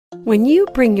When you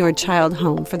bring your child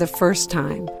home for the first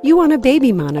time, you want a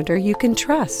baby monitor you can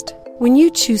trust. When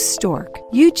you choose Stork,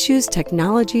 you choose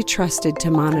technology trusted to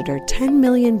monitor 10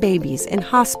 million babies in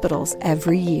hospitals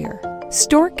every year.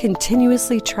 Stork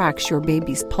continuously tracks your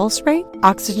baby's pulse rate,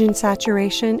 oxygen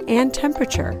saturation, and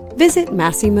temperature. Visit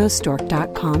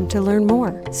MassimoStork.com to learn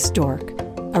more. Stork,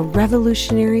 a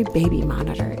revolutionary baby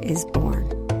monitor, is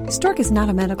born. Stork is not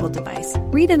a medical device.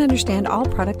 Read and understand all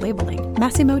product labeling.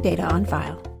 Massimo data on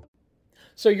file.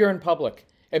 So you're in public,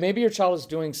 and maybe your child is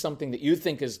doing something that you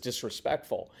think is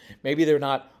disrespectful. Maybe they're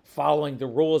not following the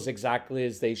rules exactly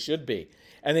as they should be,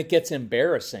 and it gets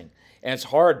embarrassing. And it's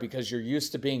hard because you're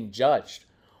used to being judged.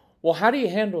 Well, how do you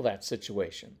handle that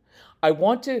situation? I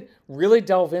want to really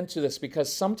delve into this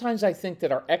because sometimes I think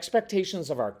that our expectations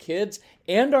of our kids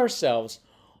and ourselves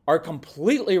are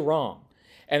completely wrong.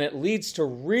 And it leads to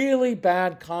really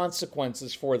bad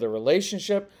consequences for the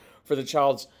relationship, for the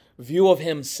child's view of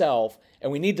himself,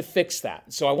 and we need to fix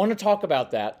that. So I want to talk about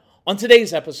that on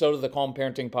today's episode of the Calm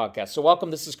Parenting Podcast. So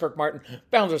welcome, this is Kirk Martin,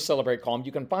 founder of Celebrate Calm.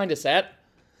 You can find us at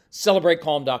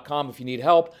CelebrateCalm.com if you need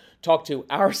help. Talk to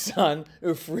our son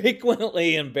who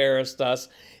frequently embarrassed us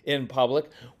in public,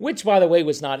 which, by the way,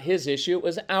 was not his issue. It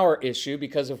was our issue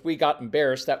because if we got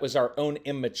embarrassed, that was our own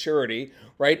immaturity,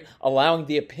 right? Allowing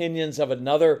the opinions of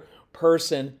another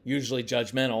person, usually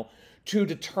judgmental, to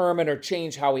determine or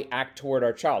change how we act toward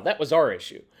our child. That was our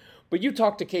issue. But you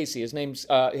talk to Casey.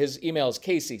 His email is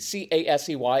Casey,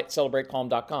 C-A-S-E-Y, at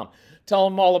CelebrateCalm.com. Tell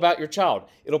him all about your child.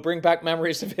 It'll bring back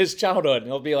memories of his childhood. And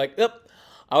he'll be like, yep,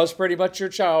 I was pretty much your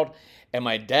child. And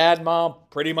my dad, mom,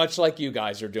 pretty much like you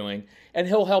guys are doing. And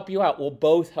he'll help you out. We'll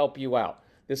both help you out.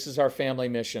 This is our family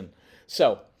mission.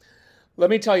 So let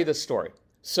me tell you this story.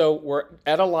 So we're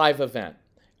at a live event.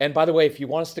 And by the way, if you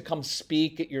want us to come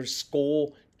speak at your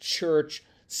school, church,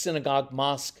 synagogue,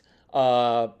 mosque,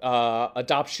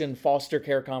 adoption, foster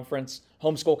care conference,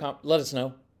 homeschool let us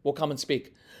know. We'll come and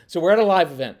speak. So we're at a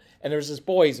live event, and there's this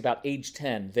boy, he's about age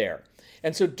 10 there.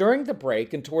 And so during the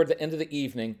break and toward the end of the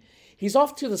evening, he's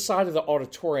off to the side of the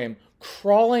auditorium,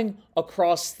 crawling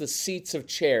across the seats of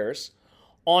chairs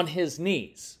on his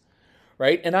knees,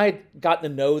 right? And I had gotten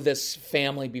to know this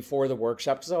family before the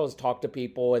workshop because I always talked to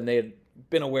people, and they had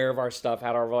been aware of our stuff,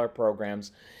 had all of our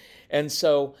programs. And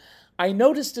so I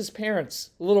noticed his parents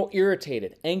a little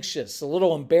irritated, anxious, a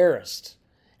little embarrassed.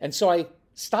 And so I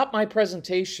stopped my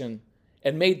presentation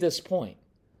and made this point.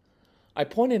 I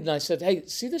pointed and I said, hey,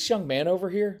 see this young man over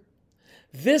here?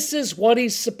 This is what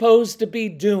he's supposed to be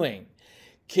doing.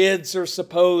 Kids are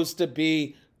supposed to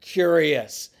be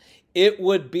curious. It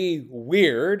would be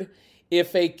weird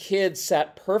if a kid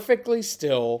sat perfectly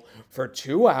still for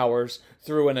 2 hours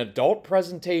through an adult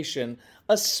presentation,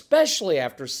 especially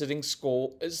after sitting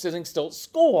still at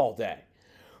school all day,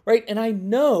 right? And I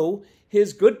know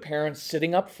his good parents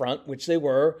sitting up front, which they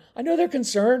were, I know they're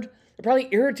concerned. They're probably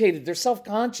irritated. They're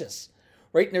self-conscious,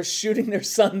 right? And they're shooting their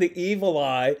son the evil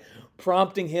eye,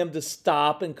 prompting him to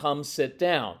stop and come sit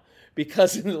down.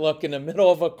 Because look, in the middle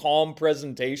of a calm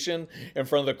presentation in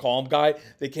front of the calm guy,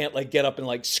 they can't get up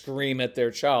and scream at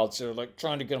their child. So they're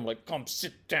trying to get him come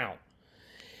sit down.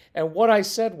 And what I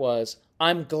said was,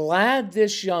 I'm glad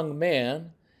this young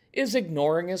man is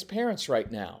ignoring his parents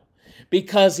right now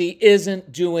because he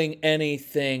isn't doing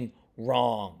anything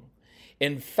wrong.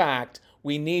 In fact,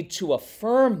 we need to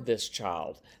affirm this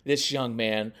child, this young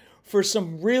man, for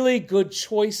some really good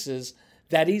choices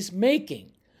that he's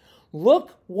making.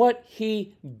 Look what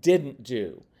he didn't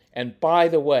do. And by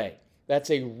the way, that's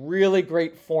a really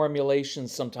great formulation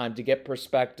sometimes to get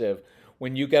perspective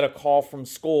when you get a call from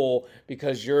school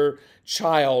because your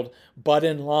child butt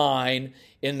in line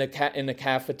in the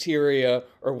cafeteria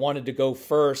or wanted to go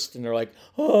first, and they're like,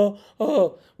 oh.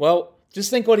 Well,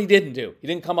 just think what he didn't do. He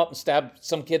didn't come up and stab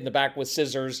some kid in the back with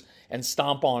scissors and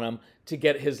stomp on him to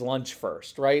get his lunch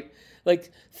first, right?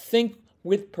 Think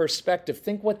with perspective.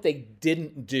 Think what they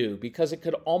didn't do because it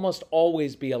could almost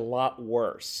always be a lot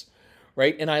worse,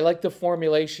 right? And I like the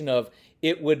formulation of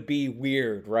it would be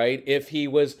weird, right, if he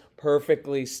was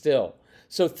perfectly still.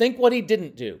 So think what he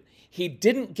didn't do. He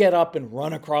didn't get up and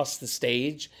run across the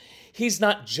stage. He's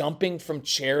not jumping from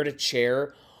chair to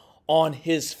chair on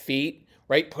his feet,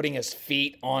 right, putting his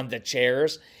feet on the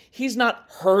chairs. He's not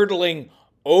hurdling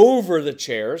over the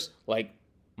chairs like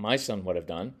my son would have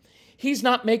done. He's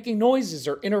not making noises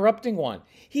or interrupting one.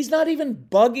 He's not even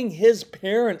bugging his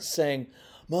parents saying,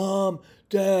 Mom,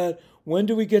 Dad, when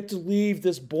do we get to leave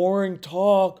this boring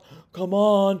talk? Come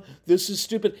on, this is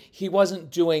stupid. He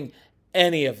wasn't doing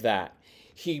any of that.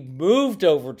 He moved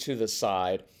over to the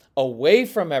side, away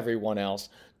from everyone else,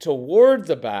 toward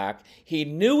the back. He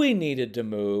knew he needed to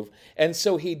move, and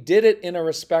so he did it in a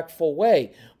respectful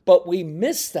way. But we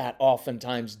miss that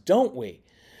oftentimes, don't we?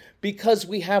 Because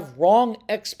we have wrong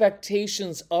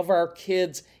expectations of our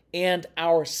kids and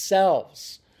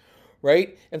ourselves,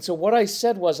 right? And so what I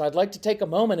said was, I'd like to take a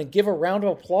moment and give a round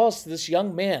of applause to this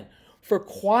young man for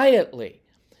quietly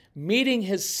meeting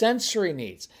his sensory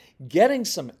needs, getting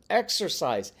some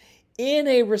exercise in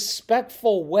a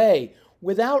respectful way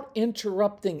without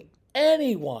interrupting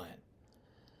anyone.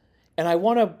 And I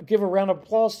want to give a round of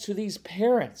applause to these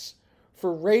parents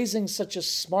for raising such a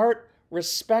smart,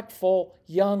 respectful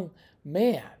young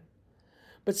man.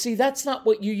 But see, that's not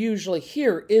what you usually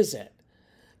hear, is it?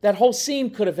 That whole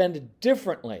scene could have ended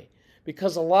differently,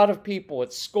 because a lot of people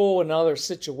at school and other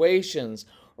situations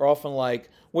are often like,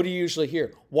 what do you usually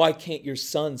hear? Why can't your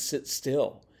son sit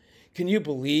still? Can you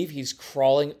believe he's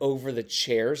crawling over the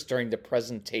chairs during the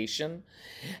presentation?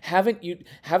 Don't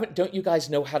you guys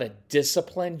know how to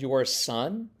discipline your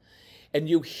son? And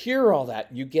you hear all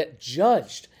that, you get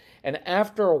judged. And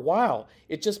after a while,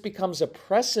 it just becomes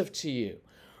oppressive to you,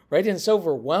 right? And it's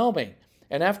overwhelming.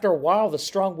 And after a while, the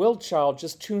strong-willed child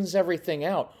just tunes everything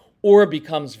out or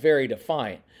becomes very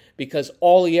defiant, because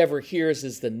all he ever hears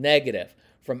is the negative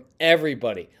from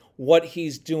everybody, what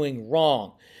he's doing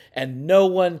wrong. And no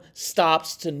one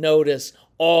stops to notice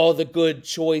all the good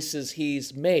choices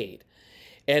he's made.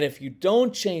 And if you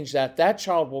don't change that, that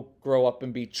child will grow up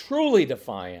and be truly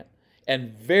defiant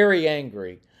and very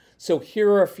angry. So here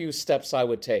are a few steps I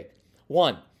would take.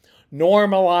 1,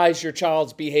 normalize your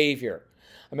child's behavior.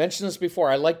 I mentioned this before.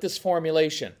 I like this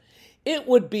formulation. It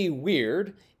would be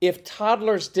weird if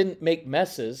toddlers didn't make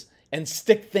messes and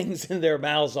stick things in their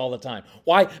mouths all the time.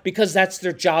 Why? Because that's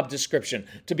their job description,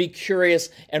 to be curious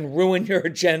and ruin your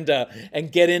agenda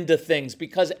and get into things,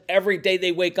 because every day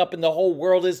they wake up and the whole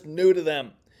world is new to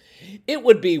them. It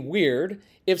would be weird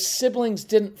if siblings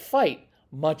didn't fight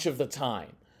much of the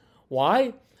time.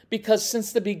 Why? Because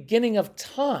since the beginning of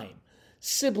time,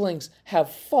 siblings have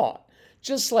fought.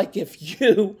 Just like if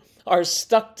you are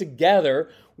stuck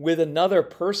together with another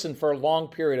person for a long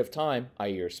period of time,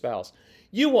 i.e. your spouse,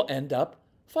 you will end up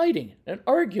fighting and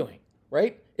arguing,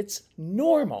 right? It's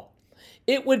normal.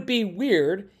 It would be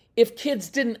weird if kids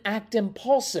didn't act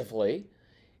impulsively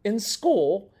in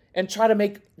school and try to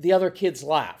make the other kids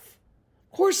laugh.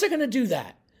 Of course they're going to do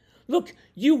that. Look,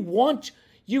 you want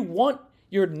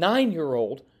your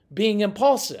 9-year-old being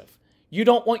impulsive. You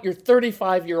don't want your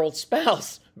 35-year-old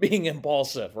spouse being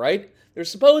impulsive, right? They're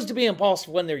supposed to be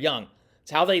impulsive when they're young.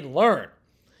 It's how they learn.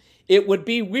 It would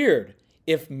be weird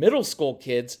if middle school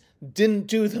kids didn't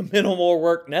do the minimal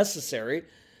work necessary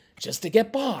just to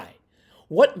get by.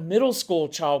 What middle school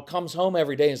child comes home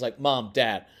every day and is like, Mom,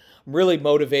 Dad, I'm really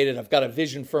motivated. I've got a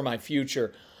vision for my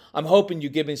future. I'm hoping you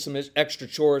give me some extra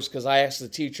chores because I asked the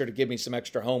teacher to give me some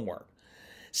extra homework.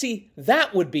 See,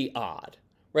 that would be odd,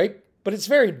 right? But it's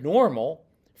very normal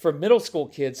for middle school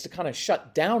kids to kind of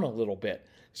shut down a little bit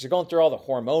because they're going through all the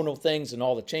hormonal things and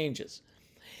all the changes.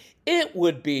 It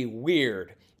would be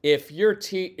weird if your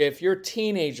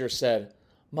teenager said,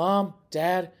 Mom,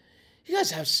 Dad, you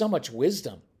guys have so much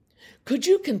wisdom. Could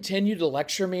you continue to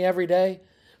lecture me every day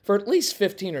for at least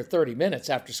 15 or 30 minutes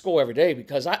after school every day?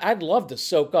 Because I'd love to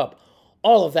soak up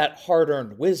all of that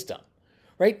hard-earned wisdom,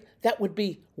 right? That would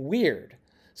be weird.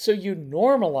 So you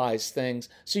normalize things,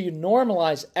 so you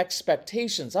normalize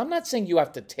expectations. I'm not saying you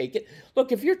have to take it.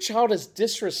 Look, if your child is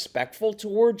disrespectful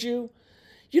towards you,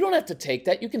 you don't have to take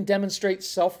that. You can demonstrate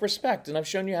self-respect, and I've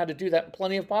shown you how to do that in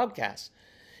plenty of podcasts.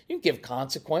 You can give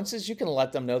consequences. You can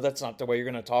let them know that's not the way you're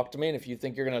going to talk to me, and if you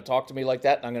think you're going to talk to me like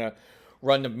that, I'm going to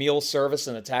run the meal service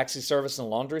and a taxi service and a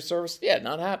laundry service. Yeah,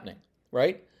 not happening,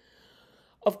 right?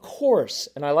 Of course,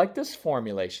 and I like this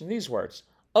formulation, these words,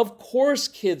 of course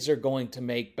kids are going to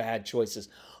make bad choices.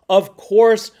 Of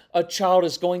course a child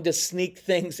is going to sneak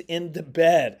things into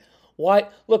bed. Why?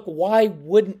 Look, why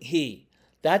wouldn't he?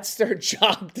 That's their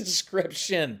job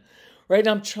description, right?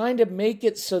 I'm trying to make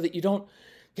it so that you don't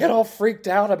get all freaked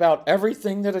out about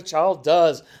everything that a child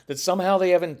does, that somehow they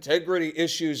have integrity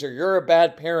issues or you're a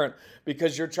bad parent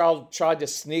because your child tried to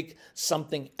sneak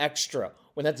something extra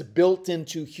when that's built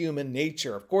into human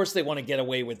nature. Of course they want to get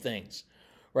away with things,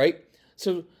 right?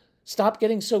 So stop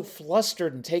getting so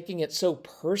flustered and taking it so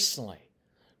personally.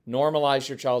 Normalize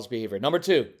your child's behavior. Number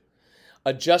 2,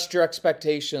 adjust your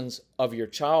expectations of your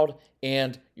child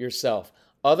and yourself.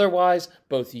 Otherwise,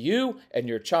 both you and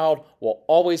your child will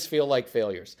always feel like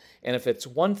failures. And if it's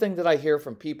one thing that I hear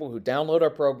from people who download our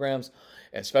programs,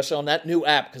 especially on that new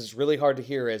app, because it's really hard to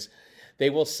hear, is they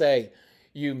will say,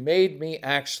 you made me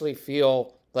actually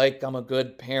feel like I'm a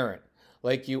good parent.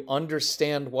 Like you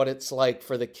understand what it's like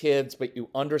for the kids, but you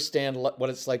understand what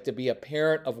it's like to be a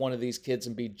parent of one of these kids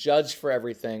and be judged for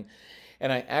everything.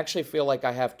 And I actually feel like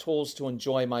I have tools to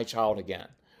enjoy my child again,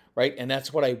 right? And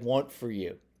that's what I want for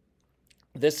you.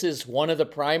 This is one of the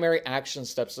primary action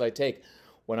steps that I take.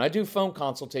 When I do phone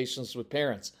consultations with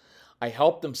parents, I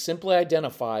help them simply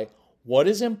identify what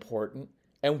is important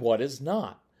and what is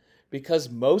not, because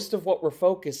most of what we're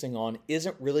focusing on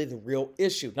isn't really the real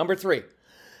issue. Number 3,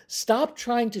 stop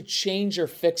trying to change or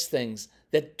fix things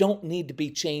that don't need to be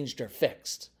changed or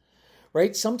fixed,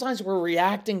 right? Sometimes we're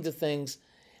reacting to things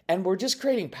and we're just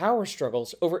creating power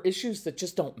struggles over issues that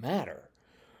just don't matter,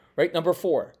 right? Number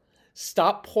 4,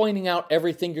 stop pointing out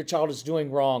everything your child is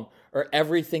doing wrong or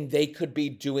everything they could be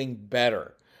doing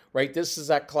better, right? This is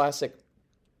that classic,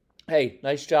 hey,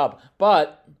 nice job.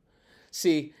 But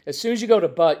see, as soon as you go to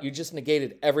but, you just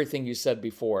negated everything you said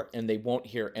before and they won't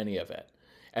hear any of it.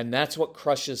 And that's what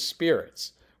crushes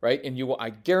spirits, right? And I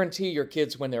guarantee your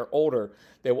kids when they're older,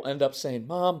 they will end up saying,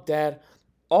 Mom, Dad,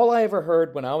 all I ever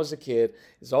heard when I was a kid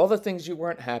is all the things you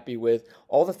weren't happy with,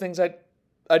 all the things I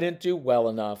didn't do well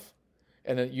enough.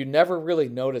 And that you never really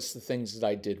noticed the things that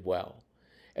I did well.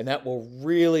 And that will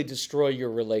really destroy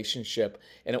your relationship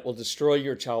and it will destroy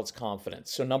your child's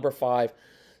confidence. So number 5,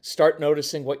 start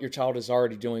noticing what your child is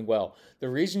already doing well. The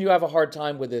reason you have a hard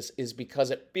time with this is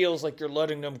because it feels like you're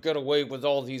letting them get away with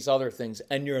all these other things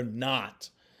and you're not,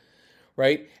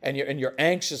 right? And you're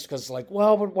anxious because like,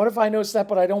 well, what if I notice that,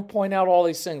 but I don't point out all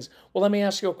these things? Well, let me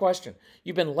ask you a question.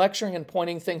 You've been lecturing and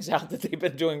pointing things out that they've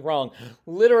been doing wrong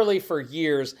literally for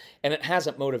years, and it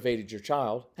hasn't motivated your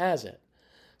child, has it?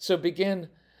 So begin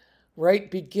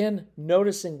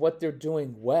noticing what they're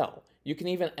doing well. You can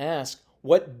even ask,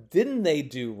 what didn't they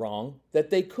do wrong that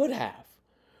they could have,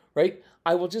 right?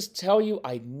 I will just tell you,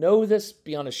 I know this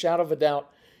beyond a shadow of a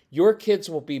doubt, your kids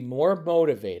will be more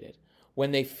motivated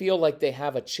when they feel like they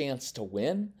have a chance to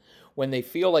win, when they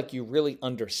feel like you really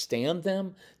understand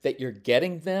them, that you're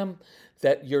getting them,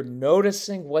 that you're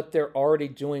noticing what they're already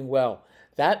doing well.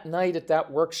 That night at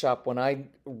that workshop, when I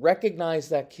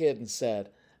recognized that kid and said,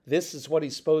 this is what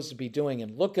he's supposed to be doing,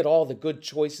 and look at all the good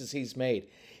choices he's made.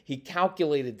 He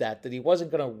calculated that he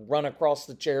wasn't going to run across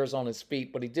the chairs on his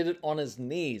feet, but he did it on his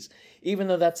knees, even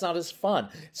though that's not as fun.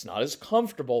 It's not as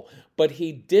comfortable, but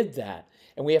he did that.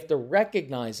 And we have to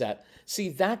recognize that. See,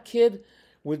 that kid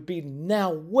would be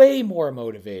now way more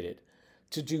motivated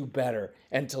to do better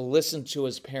and to listen to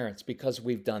his parents because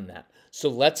we've done that. So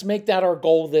let's make that our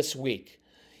goal this week.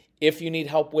 If you need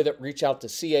help with it, reach out to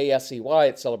CASEY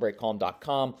at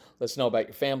celebratecalm.com. Let us know about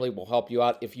your family. We'll help you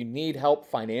out. If you need help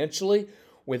financially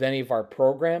with any of our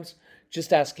programs,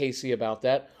 just ask Casey about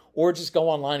that. Or just go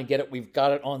online and get it. We've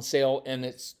got it on sale, and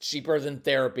it's cheaper than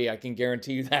therapy. I can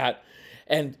guarantee you that.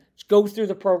 And go through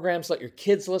the programs. Let your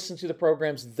kids listen to the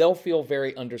programs. They'll feel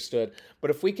very understood.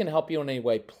 But if we can help you in any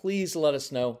way, please let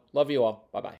us know. Love you all.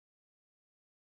 Bye-bye.